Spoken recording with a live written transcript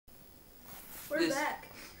back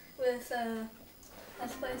with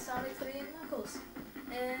Let's Play Sonic 3 and Knuckles.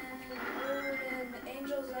 And we're in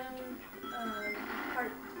Angel Zone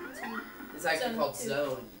Part 2. It's actually Zone called 2.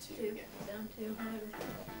 Zone 2. Zone 2,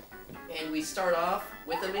 whatever. And we start off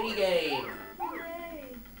with a mini game.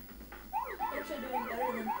 Hooray! We're actually doing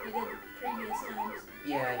better than we did previous times.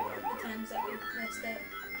 Yeah. The times that we messed up.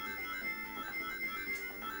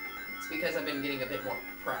 It's because I've been getting a bit more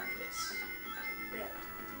practice. Yeah.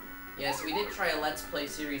 Yes, we did try a Let's Play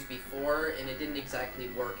series before, and it didn't exactly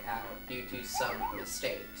work out due to some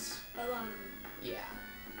mistakes. A lot of them. Yeah.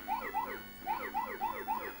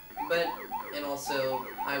 But, and also,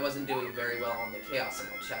 I wasn't doing very well on the Chaos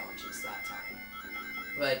Emerald challenges that time.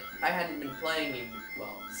 But I hadn't been playing in,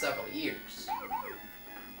 well, several years.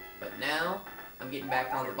 But now, I'm getting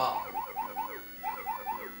back on the ball.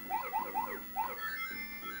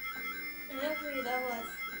 And every level,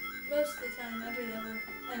 most of the time, every level,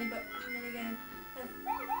 any minigame,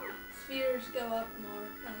 spheres go up more,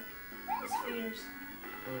 like the spheres.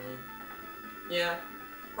 Yeah,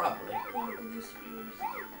 probably. More blue spheres.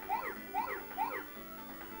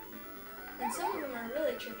 And some of them are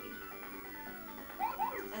really tricky,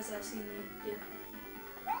 as I've seen you do.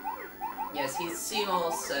 Yes, he's seen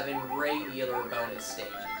all 7 regular bonus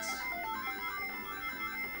stages.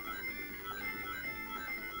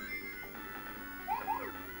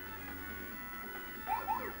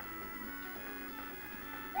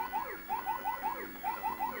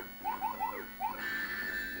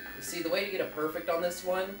 See, the way to get a perfect on this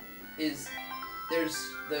one is there's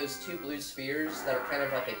those 2 blue spheres that are kind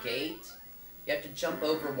of like a gate. You have to jump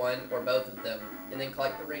over one or both of them and then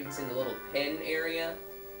collect the rings in the little pin area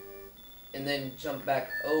and then jump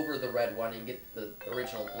back over the red one and get the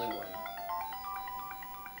original blue one.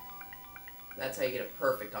 That's how you get a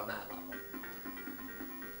perfect on that level.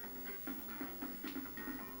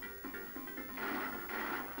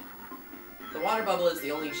 The water bubble is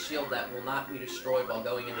the only shield that will not be destroyed while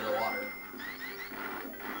going into the water.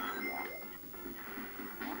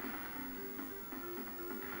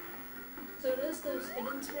 So does those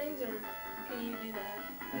hidden springs, or can you do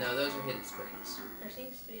that? No, those are hidden springs. There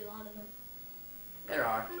seems to be a lot of them. There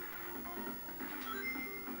are.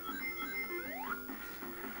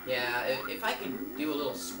 Yeah, if I could do a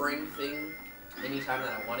little spring thing anytime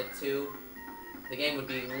that I wanted to, the game would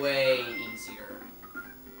be way easier.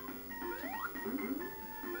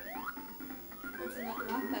 What's in that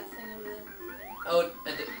rock path thing over there? Oh,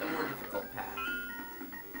 a more difficult path.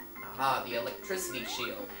 Aha, the electricity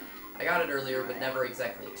shield. I got it earlier, but never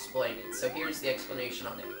exactly explained it, so here's the explanation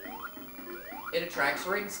on it. It attracts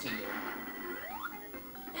rings to you.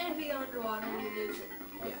 And if you go underwater, you lose it.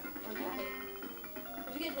 Yeah. Or get hit.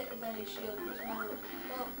 If you get hit with any shield, it doesn't matter what.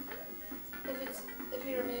 Well, if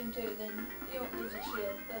you're immune to it, then you won't lose a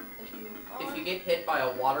shield. But if you get hit by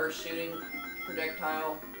a water shooting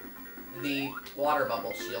projectile, the water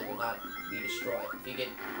bubble shield will not be destroyed. If you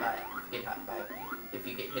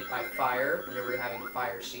get hit by fire, whenever you're having a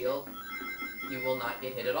fire shield, you will not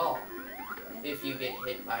get hit at all. If you get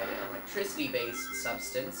hit by an electricity-based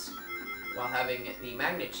substance while having the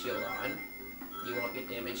magnet shield on, you won't get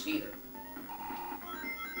damaged either.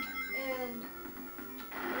 And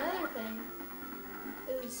another thing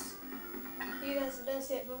is, you guys have done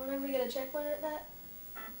it, but whenever you get a checkpoint at that,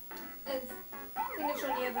 I think it's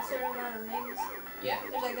when you have a certain amount of rings. Yeah.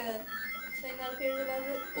 There's like a thing that appears above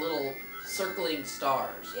it. Little circling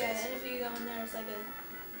stars. Yeah, and if you go in there, it's like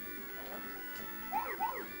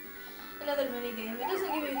another mini game. It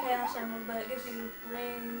doesn't give you Chaos Emerald, but it gives you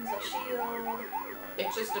rings, a shield. It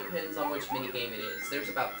just depends on which mini game it is. There's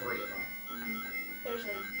about 3 of them. There's a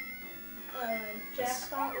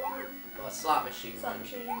jackpot one. Well, a slot machine Slot one.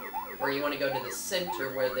 machine. Where you want to go to the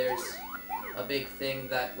center where there's a big thing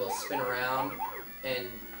that will spin around and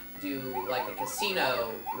do like a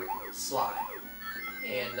casino slot.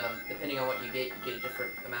 Yeah. And depending on what you get a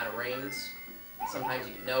different amount of rings. Sometimes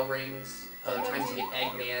you get no rings. Other times you get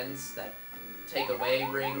Eggmans that take away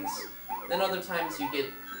rings. Then other times you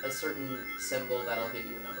get a certain symbol that'll give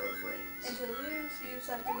you a number of rings. And to lose, you just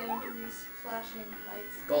have to go into these flashing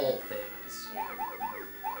lights. Gold things. Yeah.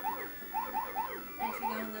 And if you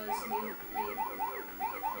go in those, you leave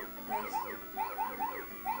the place.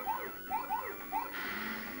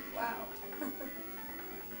 Wow.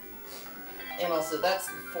 And also, that's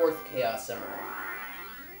the 4th Chaos Emerald.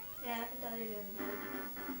 Yeah, I can tell you're doing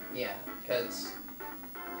good. Yeah, because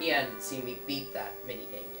he hadn't seen me beat that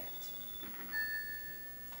minigame yet.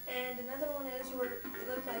 And another one is where it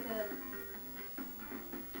looks like a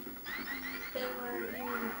thing where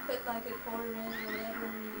you put like a quarter in or whatever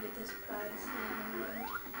and you get this prize thing or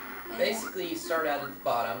whatever. And Basically, you start out at the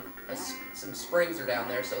bottom. Some springs are down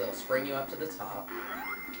there, so they'll spring you up to the top.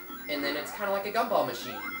 And then it's kind of like a gumball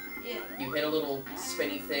machine. yeah. You hit a little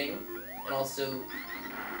spinny thing, and also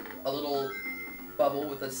a little bubble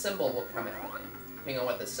with a symbol will come out of it. Depending on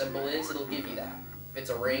what the symbol is, it'll give you that. If it's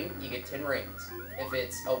a ring, you get 10 rings. If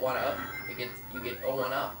it's a 1-up, you get a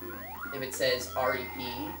 1-up. If it says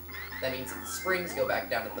REP, that means that the springs go back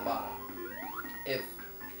down at the bottom. If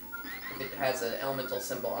it has an elemental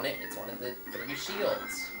symbol on it, it's one of the 3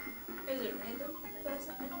 shields. Is it random? If that's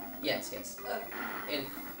something? Yes, yes. Oh. If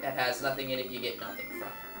it has nothing in it, you get nothing from it.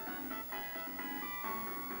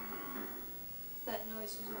 That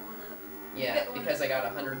noise was going up. Yeah, Get one. because I got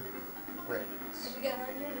 100 rings. If you get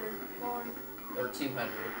 100 or more, Or 200.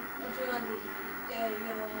 or 200, yeah, you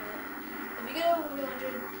get a 1-up. If you get over 200,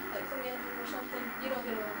 like 300 or something, you don't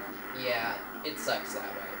get a 1-up. Yeah, it sucks that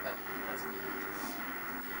way, but that's good.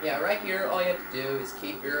 Yeah, right here, all you have to do is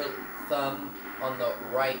keep your thumb on the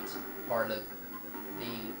right part of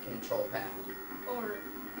the control pad. Or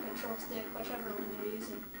control stick, whichever one you're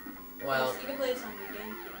using. Well, You can play this on the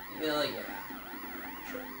GameCube. well, yeah.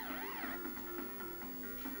 Sure.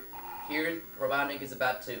 Here, Robotnik is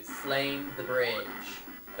about to flame the bridge.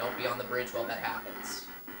 Don't be on the bridge while that happens.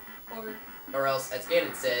 Or else, as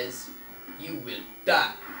Ganon says, you will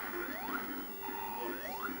die.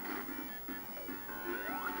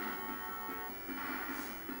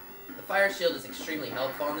 The fire shield is extremely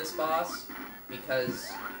helpful on this boss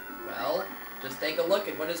because, well, just take a look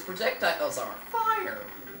at what his projectiles are. Fire!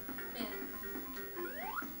 Yeah.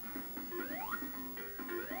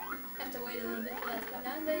 Have to wait a little bit for that to come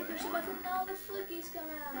down, then you push the button and all the flickies come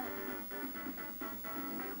out.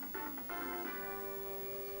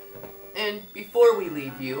 And before we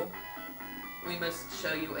leave you, we must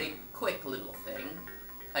show you a quick little thing.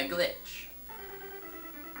 A glitch.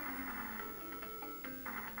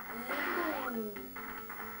 And boom.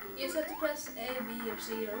 You just have to press A, B, or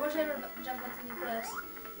C, or whichever jump button you press,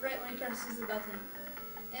 right when he presses the button.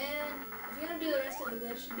 And if you're gonna do the rest of the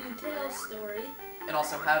glitch, do Tails' story. And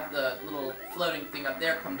also have the little floating thing up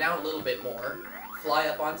there come down a little bit more, fly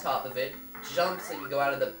up on top of it, jump so you go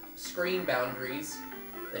out of the screen boundaries,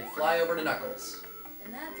 then fly over to Knuckles.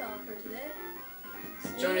 And that's all for today.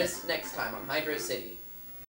 Join us next time on Hydro City.